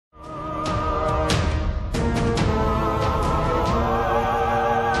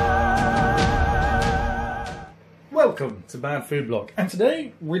Welcome to Bad Food Blog, and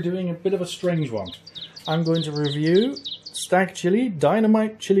today we're doing a bit of a strange one. I'm going to review Stag chili,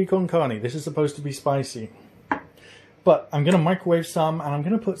 Dynamite chili con carne. This is supposed to be spicy, but I'm going to microwave some and I'm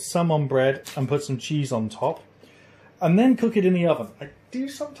going to put some on bread and put some cheese on top and then cook it in the oven. I do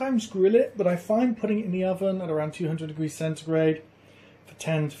sometimes grill it, but I find putting it in the oven at around 200 degrees centigrade for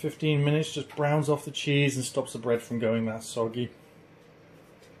 10 to 15 minutes just browns off the cheese and stops the bread from going that soggy.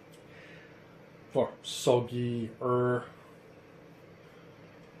 Or soggy-er.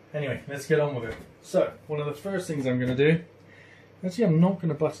 Anyway, let's get on with it. So, one of the first things I'm going to do, actually I'm not going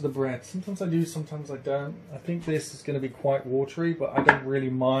to butter the bread. Sometimes I do, sometimes I don't. I think this is going to be quite watery, but I don't really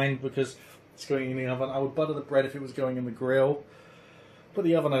mind because it's going in the oven. I would butter the bread if it was going in the grill, but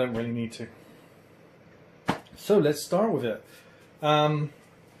the oven I don't really need to. So let's start with it. Just going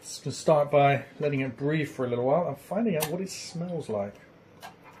to start by letting it breathe for a little while and finding out what it smells like.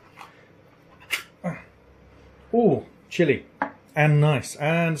 Oh, chili, and nice,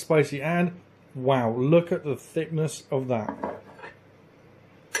 and spicy, and wow, look at the thickness of that.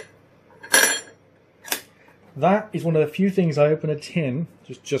 That is one of the few things I open a tin,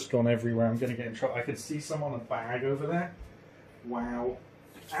 just gone everywhere. I'm going to get in trouble. I can see some on a bag over there. Wow.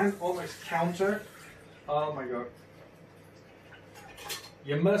 And on this counter. Oh my god.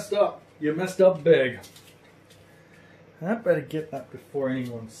 You messed up. You messed up big. I better get that before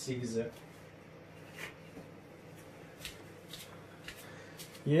anyone sees it.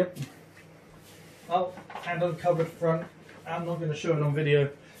 Yep. Oh, and uncovered front. I'm not going to show it on video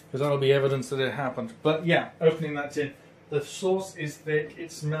because that'll be evidence that it happened. But yeah, opening that tin. The sauce is thick.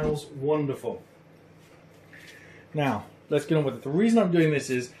 It smells wonderful. Now, let's get on with it. The reason I'm doing this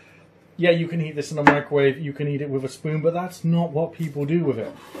is, yeah, you can eat this in a microwave. You can eat it with a spoon, but that's not what people do with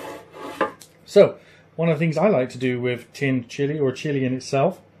it. So, one of the things I like to do with tinned chili or chili in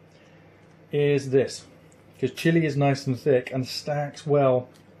itself is this. Because chili is nice and thick and stacks well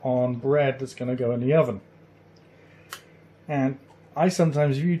on bread that's going to go in the oven. And I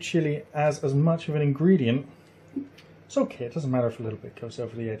sometimes view chili as much of an ingredient. It's okay, it doesn't matter if a little bit goes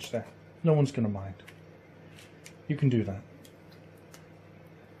over the edge there. No one's going to mind. You can do that.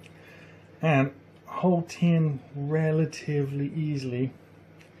 And a whole tin relatively easily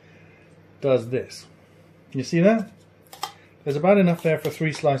does this. You see that? There's about enough there for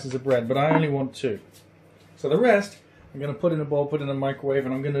 3 slices of bread, but I only want 2. So the rest, I'm going to put in a bowl, put in a microwave,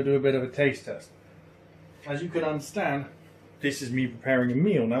 and I'm going to do a bit of a taste test. As you can understand, this is me preparing a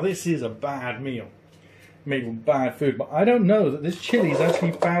meal. Now this is a bad meal, made with bad food, but I don't know that this chili is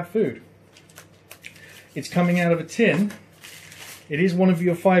actually bad food. It's coming out of a tin. It is one of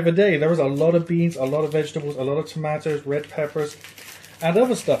your 5 a day. There is a lot of beans, a lot of vegetables, a lot of tomatoes, red peppers, and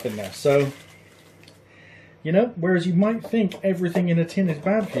other stuff in there. So, you know, whereas you might think everything in a tin is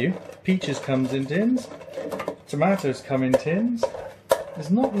bad for you, peaches comes in tins, tomatoes come in tins, it's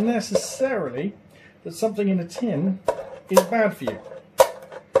not necessarily that something in a tin is bad for you.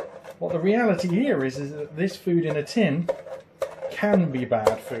 What the reality here is that this food in a tin can be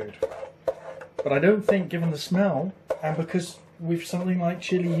bad food. But I don't think, given the smell, and because with something like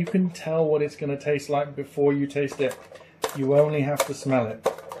chili you can tell what it's going to taste like before you taste it. You only have to smell it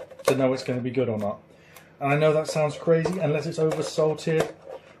to know it's going to be good or not. And I know that sounds crazy, unless it's over salted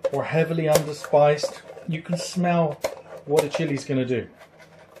or heavily underspiced. You can smell what a chili's going to do.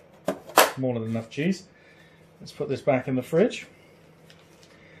 More than enough cheese. Let's put this back in the fridge.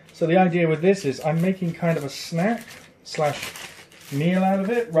 So the idea with this is I'm making kind of a snack slash meal out of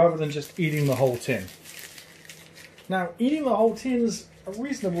it rather than just eating the whole tin. Now, eating the whole tin is a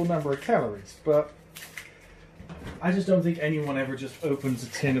reasonable number of calories, but I just don't think anyone ever just opens a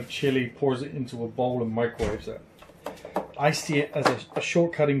tin of chili, pours it into a bowl and microwaves it. I see it as a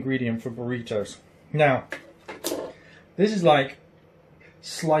shortcut ingredient for burritos. Now, this is like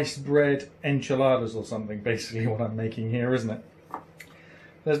sliced bread enchiladas or something, basically what I'm making here, isn't it?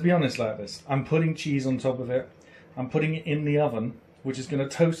 Let's be honest like this. I'm putting cheese on top of it. I'm putting it in the oven, which is going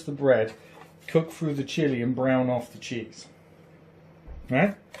to toast the bread, cook through the chili and brown off the cheese.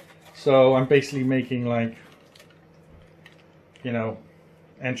 Right? So I'm basically making, like, you know,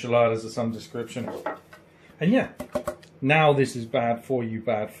 enchiladas of some description. And yeah, now this is bad for you,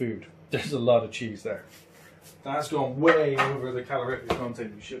 bad food. There's a lot of cheese there. That's gone way over the calorific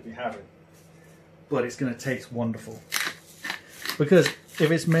content you should be having. But it's going to taste wonderful. Because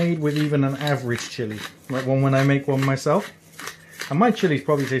if it's made with even an average chili, like one when I make one myself, and my chilies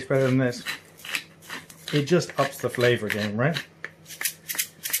probably taste better than this, it just ups the flavor game, right?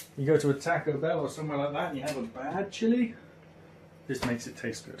 You go to a Taco Bell or somewhere like that and you have a bad chili, this makes it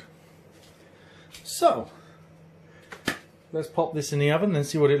taste good. So, let's pop this in the oven and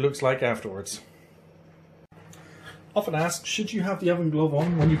see what it looks like afterwards. Often asked, should you have the oven glove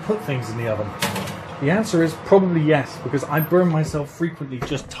on when you put things in the oven? The answer is probably yes, because I burn myself frequently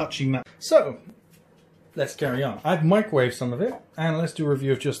just touching that. So, let's carry on. I've microwaved some of it, and let's do a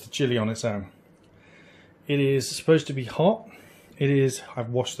review of just the chili on its own. It is supposed to be hot. It is, I've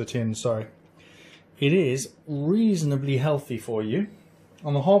washed the tin, sorry. It is reasonably healthy for you.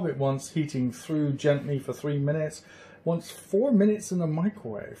 On the hob it wants heating through gently for 3 minutes. Wants 4 minutes in the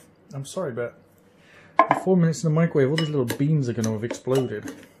microwave. I'm sorry, but 4 minutes in the microwave, all these little beans are going to have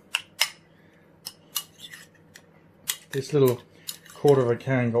exploded. This little quarter of a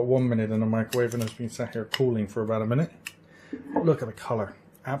can got 1 minute in the microwave and has been sat here cooling for about a minute. Look at the colour.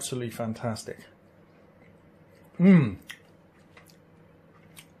 Absolutely fantastic. Mmm.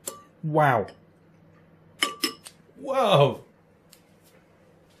 Wow. Whoa.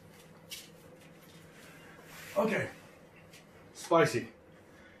 Okay. Spicy.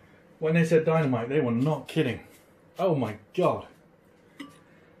 When they said Dynamite, they were not kidding. Oh my god.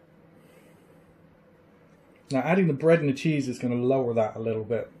 Now adding the bread and the cheese is going to lower that a little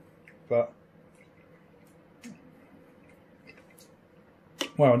bit, but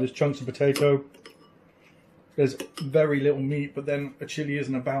wow, there's chunks of potato. There's very little meat, but then a chili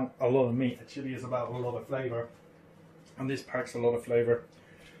isn't about a lot of meat. A chili is about a lot of flavour, and this packs a lot of flavour.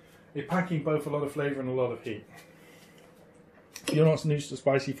 It's packing both a lot of flavour and a lot of heat. If you're not used to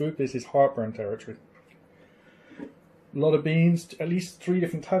spicy food, this is heartburn territory. A lot of beans, at least 3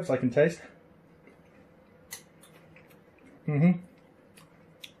 different types I can taste.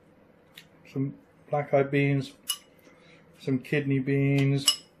 Some black-eyed beans, some kidney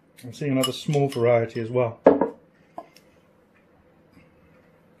beans. I'm seeing another small variety as well.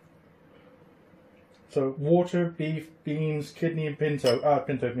 So water, beef, beans, kidney and pinto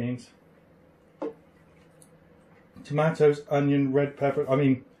beans. Tomatoes, onion, red pepper. I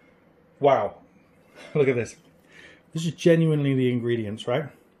mean, wow. Look at this. This is genuinely the ingredients, right?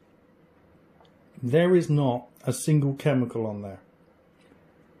 There is not a single chemical on there.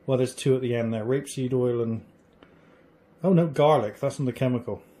 Well, there's 2 at the end there. Rapeseed oil and... oh no, garlic. That's not the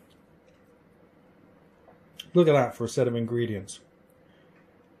chemical. Look at that for a set of ingredients.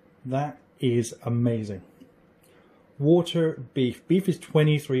 That is amazing. Water, beef. Beef is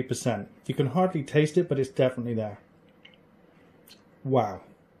 23%. You can hardly taste it, but it's definitely there. Wow.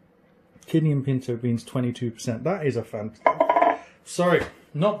 Kidney and pinto beans, 22%. That is a sorry,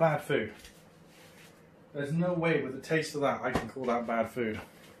 not bad food. There's no way with the taste of that I can call that bad food.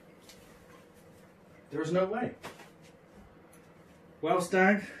 There is no way. Well,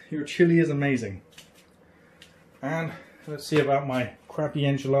 Stag, your chili is amazing. And let's see about my crappy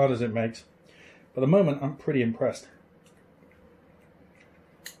enchiladas it makes. For the moment, I'm pretty impressed.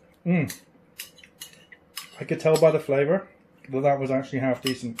 I could tell by the flavour that that was actually half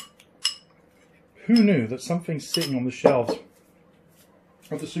decent. Who knew that something sitting on the shelves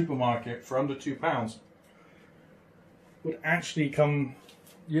of the supermarket for under £2 would actually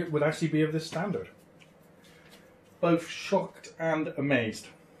be of this standard? Both shocked and amazed.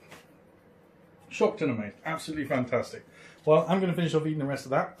 Shocked and amazed. Absolutely fantastic. Well, I'm going to finish off eating the rest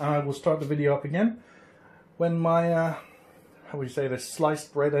of that, and I will start the video up again when my, how would you say this,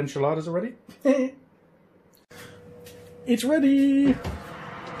 sliced bread enchiladas are ready. It's ready!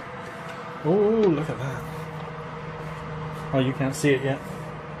 Oh, look at that. Oh, you can't see it yet.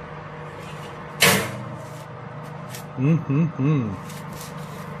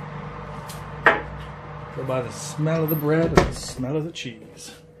 Go by the smell of the bread and the smell of the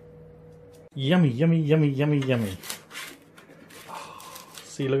cheese. Yummy, yummy, yummy, yummy, yummy.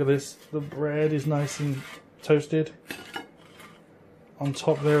 See, look at this. The bread is nice and toasted. On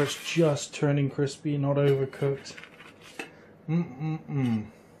top there, it's just turning crispy, not overcooked.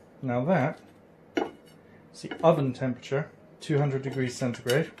 Now that is the oven temperature, 200 degrees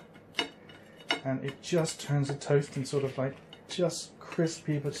centigrade. And it just turns the toast and sort of like just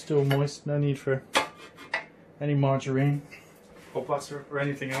crispy but still moist. No need for any margarine or butter or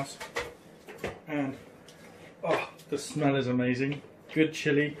anything else. And oh, the smell is amazing. Good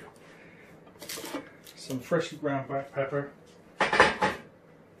chili, some freshly ground black pepper,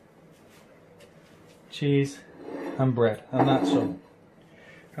 cheese and bread, and that's all.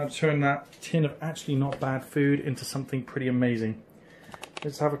 I've turned that tin of actually not bad food into something pretty amazing.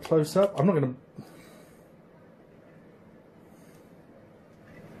 Let's have a close up. I'm not going to...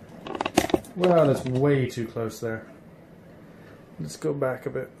 well, that's way too close there. Let's go back a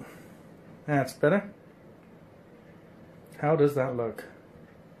bit. That's better. How does that look?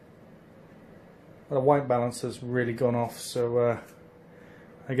 Well, the white balance has really gone off, so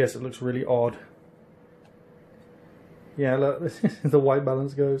I guess it looks really odd. Yeah, look, the white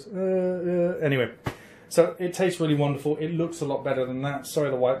balance goes. Anyway, So it tastes really wonderful. It looks a lot better than that. Sorry,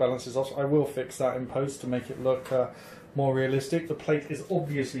 the white balance is off. I will fix that in post to make it look more realistic. The plate is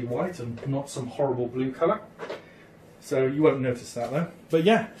obviously white and not some horrible blue colour. So you won't notice that though. But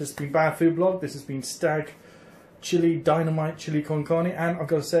yeah, this has been Bad Food Blog. This has been Stag Chili Dynamite Chili con Carne. And I've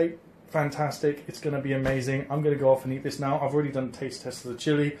got to say, fantastic. It's going to be amazing. I'm going to go off and eat this now. I've already done a taste test of the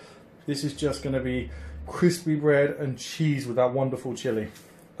chili. This is just going to be crispy bread and cheese with that wonderful chili.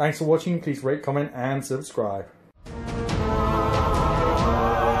 Thanks for watching. Please rate, comment and subscribe.